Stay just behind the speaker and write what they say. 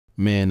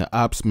Man, the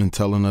ops been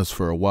telling us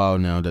for a while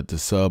now that the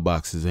sub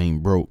boxes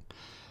ain't broke.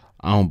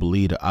 I don't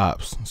believe the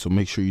ops, so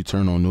make sure you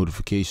turn on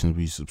notifications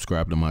when you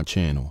subscribe to my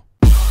channel.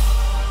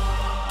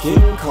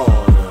 King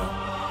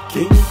Carter,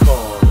 King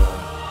Carter,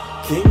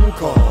 King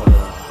Carter,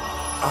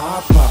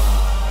 iPod,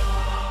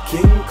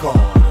 King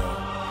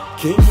Carter,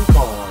 King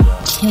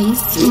Carter, King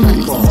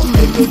Carter,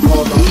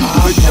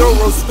 the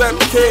Euro Step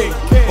King,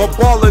 a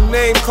baller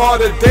named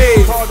Carter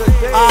Dave,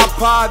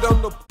 iPod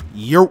on the...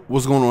 Yo,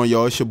 what's going on,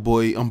 y'all? It's your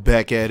boy. I'm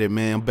back at it,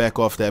 man. I'm back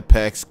off that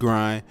PAX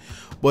grind.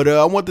 But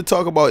I want to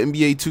talk about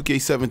NBA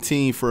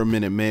 2K17 for a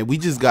minute, man. We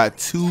just got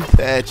 2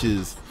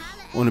 patches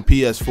on the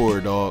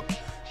PS4, dog.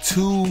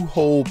 2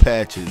 whole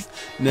patches.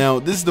 Now,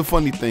 this is the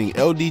funny thing.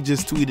 LD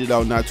just tweeted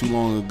out not too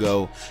long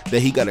ago that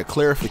he got a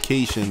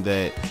clarification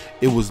that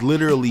it was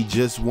literally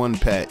just 1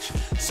 patch.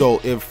 So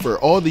if for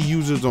all the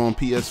users on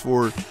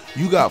PS4,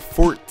 you got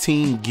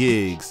 14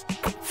 gigs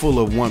full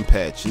of 1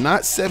 patch,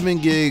 not 7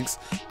 gigs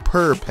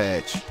per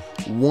patch.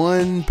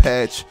 1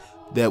 patch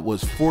that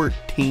was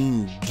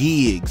 14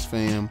 gigs,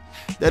 fam.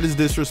 That is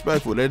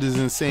disrespectful. That is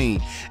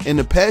insane. And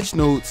the patch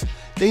notes,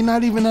 they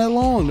not even that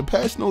long. The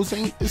patch notes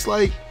ain't, it's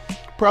like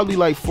probably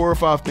like 4 or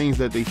 5 things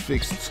that they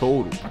fixed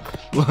total.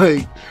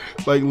 Like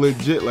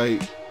legit,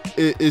 like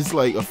it's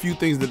like a few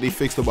things that they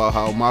fixed about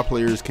how my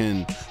players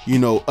can, you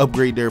know,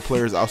 upgrade their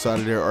players outside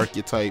of their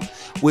archetype,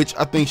 which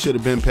I think should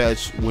have been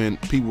patched when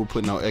people were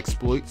putting out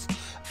exploits.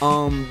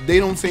 They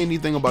don't say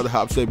anything about the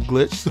hop step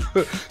glitch,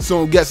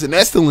 so I'm guessing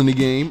that's still in the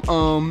game.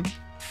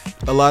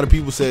 A lot of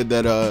people said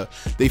that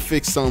they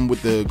fixed something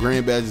with the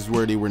grand badges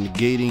where they were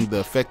negating the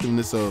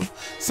effectiveness of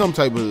some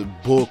type of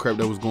bullcrap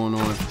that was going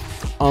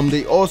on.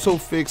 They also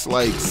fixed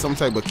like some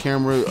type of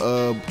camera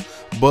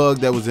bug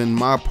that was in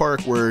my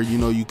park where, you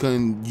know, you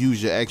couldn't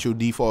use your actual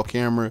default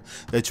camera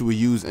that you would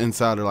use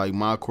inside of like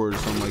my court or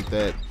something like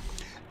that.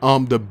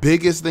 The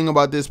biggest thing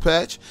about this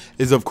patch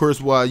is, of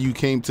course, why you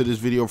came to this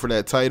video for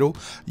that title.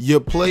 Your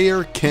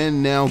player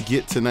can now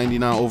get to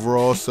 99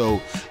 overall, so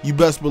you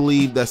best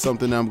believe that's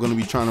something that I'm going to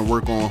be trying to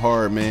work on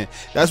hard, man.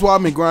 That's why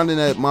I've been grinding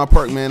at my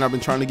park, man. I've been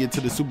trying to get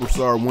to the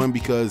Superstar 1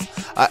 because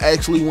I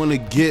actually want to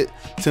get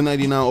to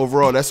 99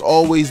 overall. That's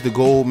always the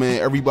goal,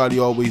 man. Everybody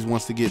always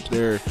wants to get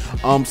there.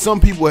 Some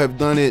people have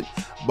done it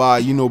by,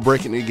 you know,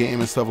 breaking the game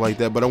and stuff like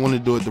that, but I want to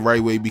do it the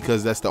right way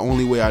because that's the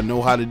only way I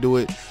know how to do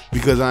it,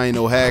 because I ain't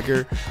no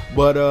hacker.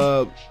 But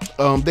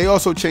they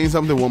also changed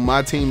something with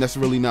my team that's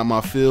really not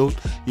my field.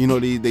 You know,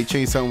 they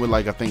changed something with,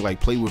 like, I think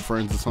like play with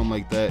friends or something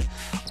like that.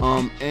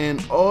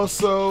 And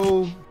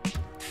also,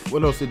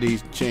 what else did they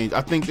change?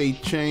 I think they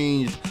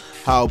changed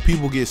how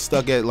people get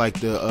stuck at like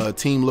the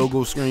team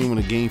logo screen when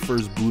the game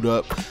first boot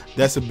up.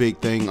 That's a big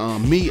thing.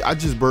 I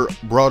just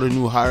brought a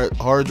new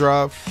hard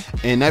drive,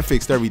 and that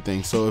fixed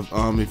everything. So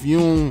if you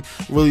don't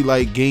really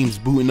like games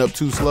booting up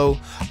too slow,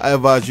 I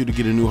advise you to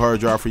get a new hard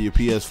drive for your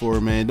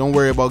PS4, man. Don't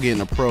worry about getting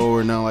a Pro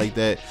or nothing like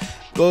that.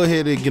 Go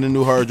ahead and get a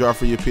new hard drive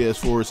for your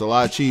PS4. It's a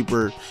lot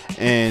cheaper,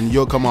 and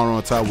you'll come out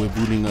on top with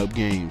booting up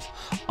games.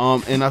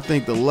 And I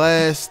think the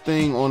last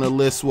thing on the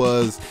list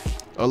was,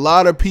 a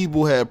lot of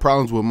people had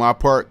problems with my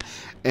park,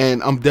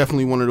 and I'm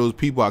definitely one of those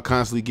people. I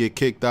constantly get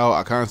kicked out.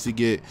 I constantly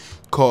get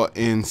caught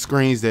in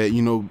screens that,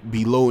 you know,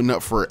 be loading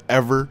up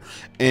forever,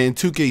 and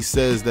 2K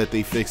says that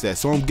they fixed that.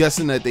 So I'm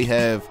guessing that they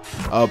have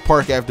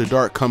Park After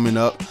Dark coming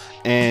up,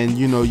 and,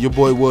 you know, your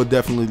boy will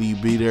definitely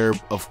be there,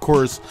 of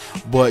course,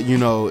 but, you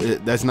know,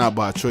 that's not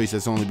by choice.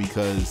 That's only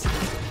because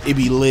it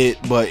be lit,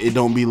 but it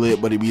don't be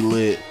lit, but it be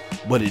lit,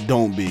 but it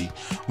don't be.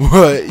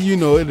 But, you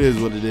know, it is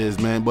what it is,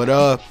 man.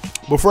 But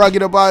before I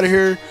get up out of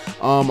here,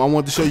 I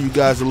want to show you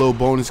guys a little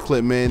bonus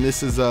clip, man.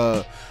 This is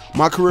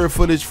my career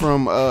footage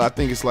from I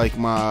think it's like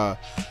my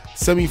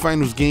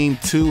semifinals game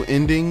 2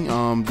 ending.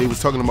 They was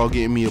talking about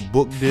getting me a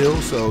book deal,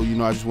 so, you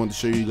know, I just wanted to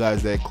show you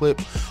guys that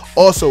clip.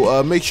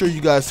 Also, make sure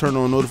you guys turn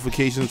on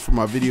notifications for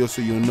my videos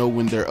so you'll know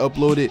when they're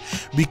uploaded,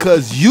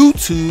 because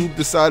YouTube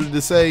decided to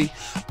say,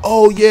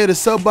 oh yeah, the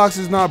sub box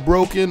is not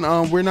broken,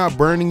 we're not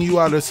burning you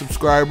out of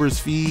subscribers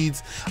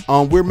feeds,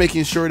 we're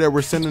making sure that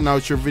we're sending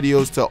out your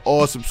videos to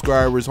all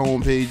subscribers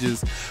home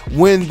pages,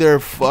 when they're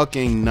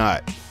fucking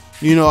not.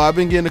 You know, I've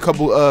been getting a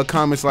couple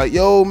comments like,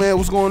 yo, man,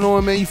 what's going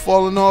on, man? You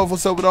falling off?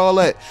 What's up with all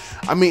that?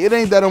 I mean, it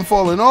ain't that I'm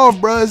falling off,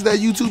 bruh. It's that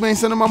YouTube ain't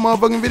sending my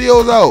motherfucking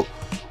videos out.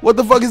 What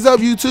the fuck is up,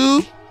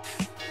 YouTube?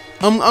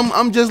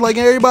 I'm just like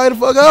everybody the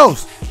fuck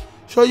else.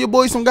 Show your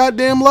boy some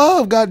goddamn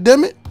love,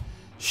 goddamn it.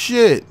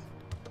 Shit.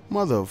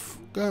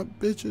 God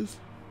bitches.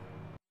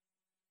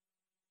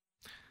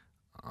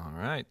 All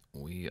right,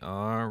 we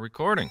are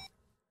recording.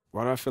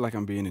 Why do I feel like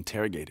I'm being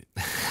interrogated?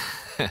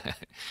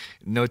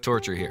 No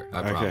torture here,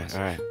 I promise.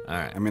 All right.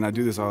 I mean, I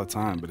do this all the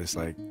time, but it's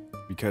like,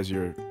 because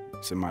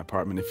it's in my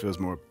apartment, it feels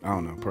more, I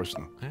don't know,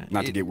 personal.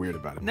 Not to get weird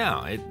about it.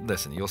 No,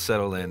 listen, you'll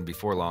settle in.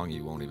 Before long,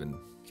 you won't even...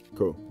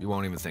 Cool. You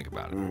won't even think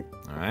about it.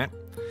 All right?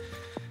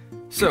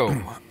 So,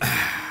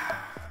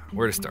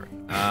 where to start?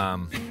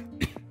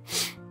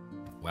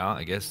 Well,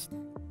 I guess,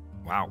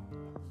 wow.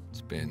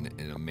 It's been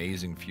an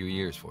amazing few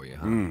years for you,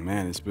 huh?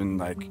 Man, it's been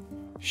like,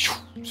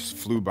 just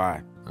flew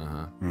by.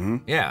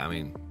 Yeah, I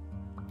mean,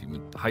 if you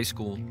high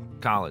school,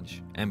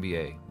 college,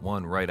 NBA,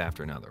 one right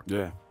after another.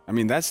 Yeah. I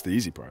mean, that's the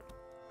easy part.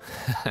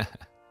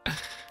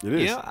 It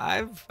is. Yeah,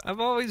 I've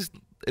always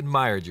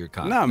admired your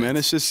confidence. No, man,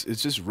 it's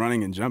just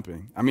running and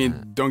jumping. I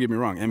mean, don't get me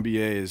wrong.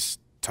 NBA is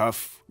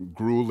tough,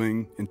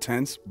 grueling,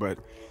 intense, but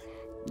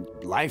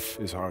life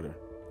is harder.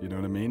 You know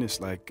what I mean?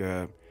 It's like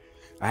I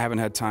haven't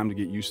had time to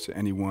get used to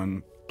any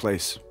one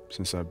place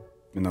since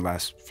in the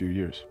last few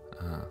years.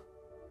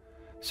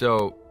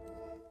 So,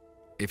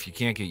 if you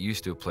can't get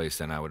used to a place,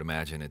 then I would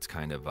imagine it's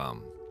kind of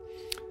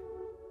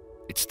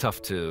it's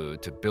tough to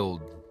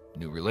build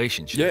new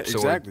relationships. Yeah,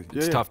 exactly. So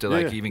it's tough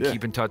to even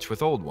keep in touch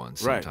with old ones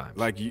sometimes. Right.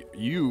 Like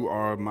you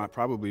are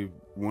probably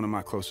one of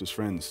my closest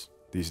friends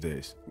these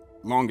days.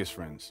 Longest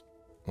friends.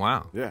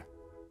 Wow. Yeah.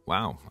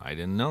 Wow. I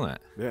didn't know that.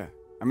 Yeah.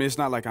 I mean, it's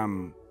not like I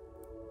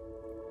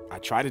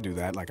try to do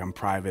that, like I'm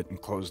private and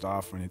closed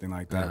off or anything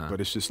like that. But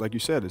it's just like you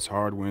said, it's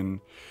hard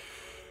when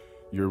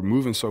you're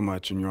moving so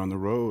much and you're on the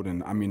road.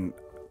 And I mean,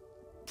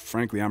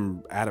 frankly,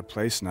 I'm at a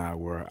place now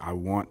where I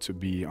want to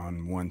be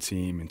on one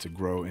team and to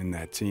grow in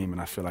that team.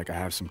 And I feel like I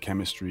have some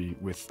chemistry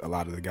with a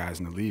lot of the guys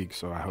in the league.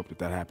 So I hope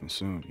that happens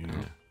soon, you know?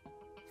 Yeah.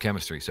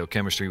 Chemistry. So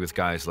chemistry with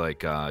guys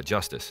like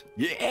Justice.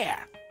 Yeah,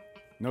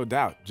 no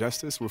doubt.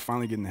 Justice, we're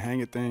finally getting the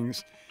hang of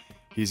things.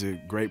 He's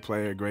a great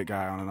player, great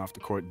guy on and off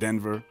the court.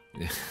 Denver,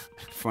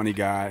 funny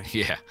guy.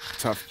 Yeah.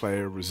 Tough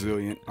player,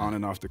 resilient on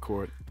and off the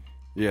court.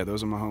 Yeah,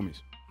 those are my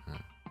homies.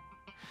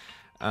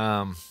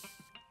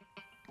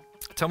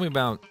 Tell me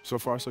about. So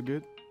far, so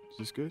good? Is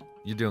this good?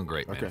 You're doing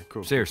great, man. Okay,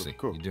 cool. Seriously,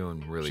 cool. You're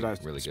doing really, Should I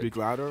really good. Speak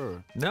louder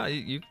or? No,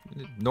 you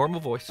normal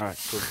voice. All right,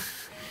 cool.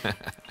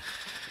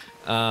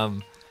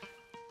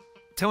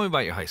 Tell me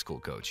about your high school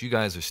coach. You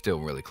guys are still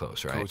really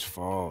close, right? Coach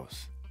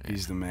Falls.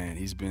 He's the man.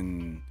 He's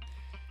been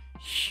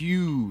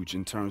huge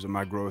in terms of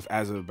my growth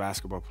as a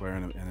basketball player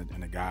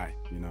and a guy,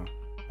 you know.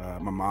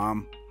 My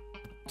mom,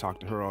 talk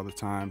to her all the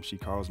time. She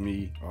calls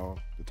me all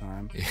the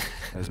time,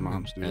 as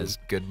moms do. As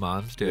good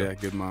moms do. Yeah,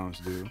 good moms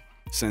do.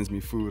 Sends me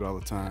food all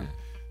the time.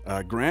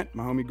 Grant,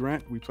 my homie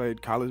Grant, we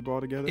played college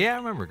ball together. Yeah, I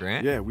remember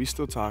Grant. Yeah, we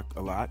still talk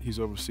a lot. He's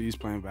overseas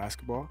playing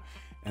basketball.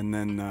 And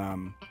then,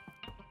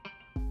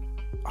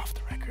 off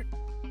the record.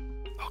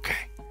 Okay.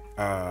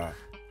 I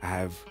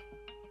have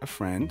a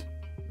friend,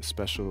 a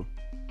special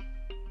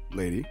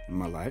lady in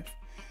my life,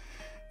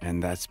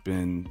 and that's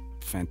been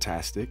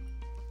fantastic.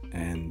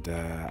 And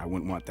I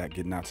wouldn't want that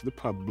getting out to the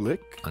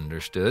public.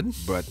 Understood.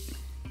 But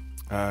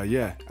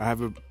yeah, I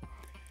have a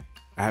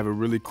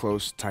really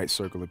close, tight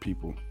circle of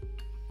people,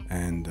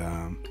 and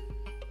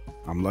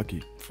I'm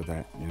lucky for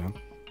that, you know.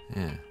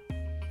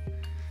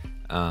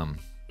 Yeah.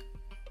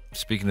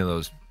 Speaking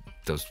of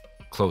those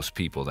close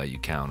people that you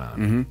count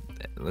on,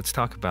 let's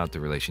talk about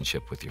the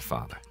relationship with your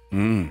father.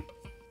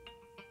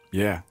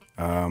 Yeah.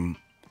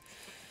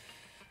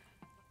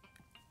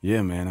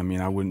 Yeah, man. I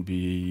mean, I wouldn't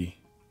be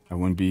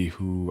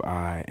who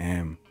I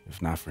am if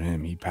not for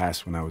him. He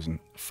passed when I was a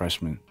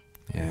freshman,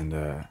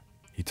 and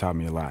he taught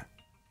me a lot.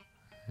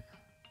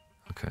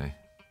 Okay.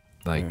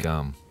 Like,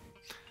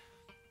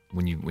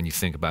 when you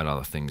think about all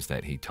the things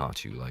that he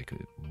taught you, like,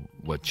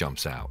 what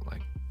jumps out?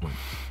 Like, what?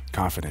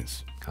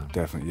 Confidence.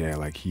 Definitely. Yeah.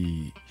 Like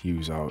he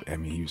was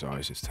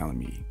always just telling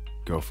me,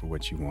 go for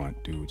what you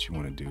want, do what you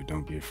want to do,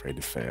 don't be afraid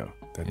to fail.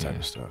 That type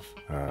of stuff.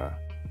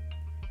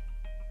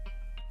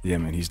 Yeah,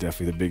 man. He's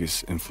definitely the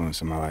biggest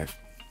influence in my life.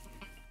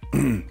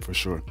 For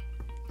sure.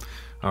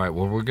 All right.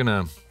 Well, we're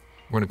gonna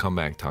come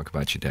back and talk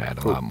about your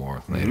dad a lot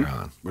more later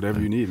on.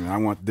 Whatever you need, man. I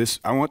want this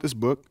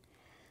book.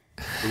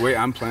 The way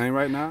I'm playing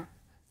right now,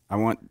 I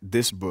want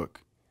this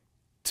book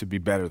to be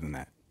better than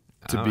that.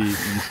 To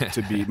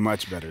be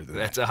much better than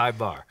that. That's a high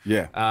bar.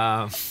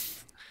 Yeah.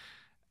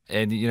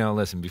 And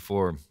listen,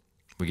 before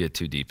we get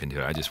too deep into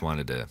it, I just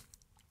wanted to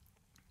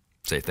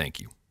say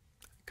thank you,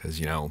 because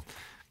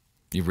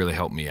you've really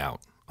helped me out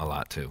a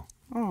lot too.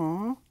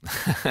 Aww.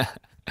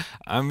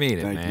 I mean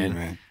it, Thank man. you,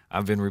 man.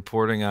 I've been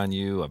reporting on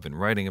you. I've been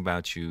writing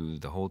about you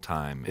the whole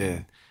time. Yeah.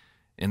 And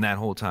in that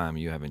whole time,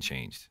 you haven't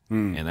changed.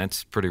 And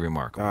that's pretty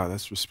remarkable. Oh,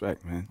 that's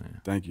respect, man. Yeah.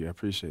 Thank you. I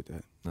appreciate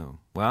that. No.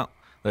 Well,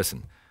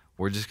 listen,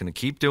 we're just going to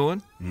keep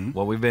doing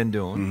what we've been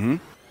doing,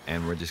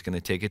 and we're just going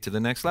to take it to the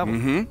next level,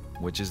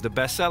 which is the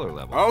bestseller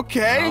level.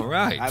 Okay. All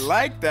right. I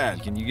like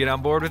that. Can you get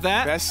on board with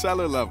that?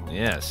 Bestseller level.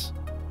 Yes.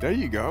 There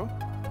you go.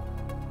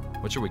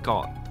 What should we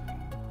call it?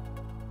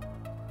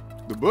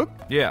 The book?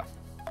 Yeah.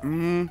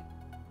 I'm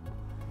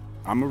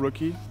a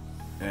rookie.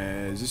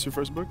 Is this your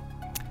first book?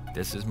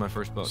 This is my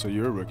first book. So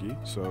you're a rookie.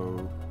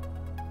 So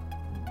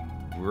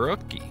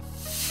Rookie.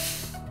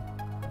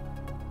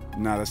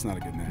 Nah, that's not a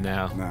good name.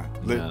 No. Nah.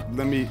 No.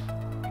 Let me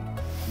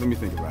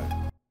think about it.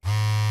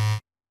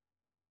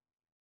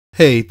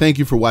 Hey, thank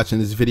you for watching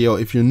this video.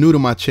 If you're new to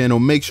my channel,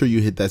 make sure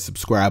you hit that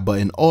subscribe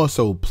button.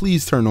 Also,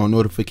 please turn on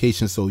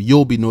notifications so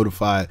you'll be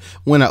notified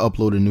when I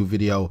upload a new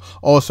video.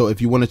 Also,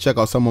 if you want to check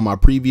out some of my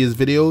previous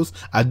videos,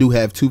 I do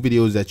have 2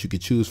 videos that you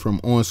could choose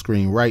from on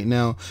screen right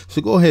now.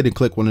 So go ahead and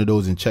click one of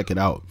those and check it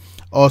out.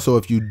 Also,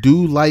 if you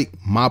do like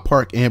my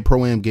park and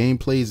pro-am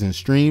gameplays and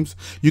streams,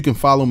 you can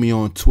follow me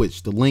on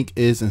Twitch. The link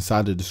is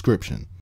inside the description.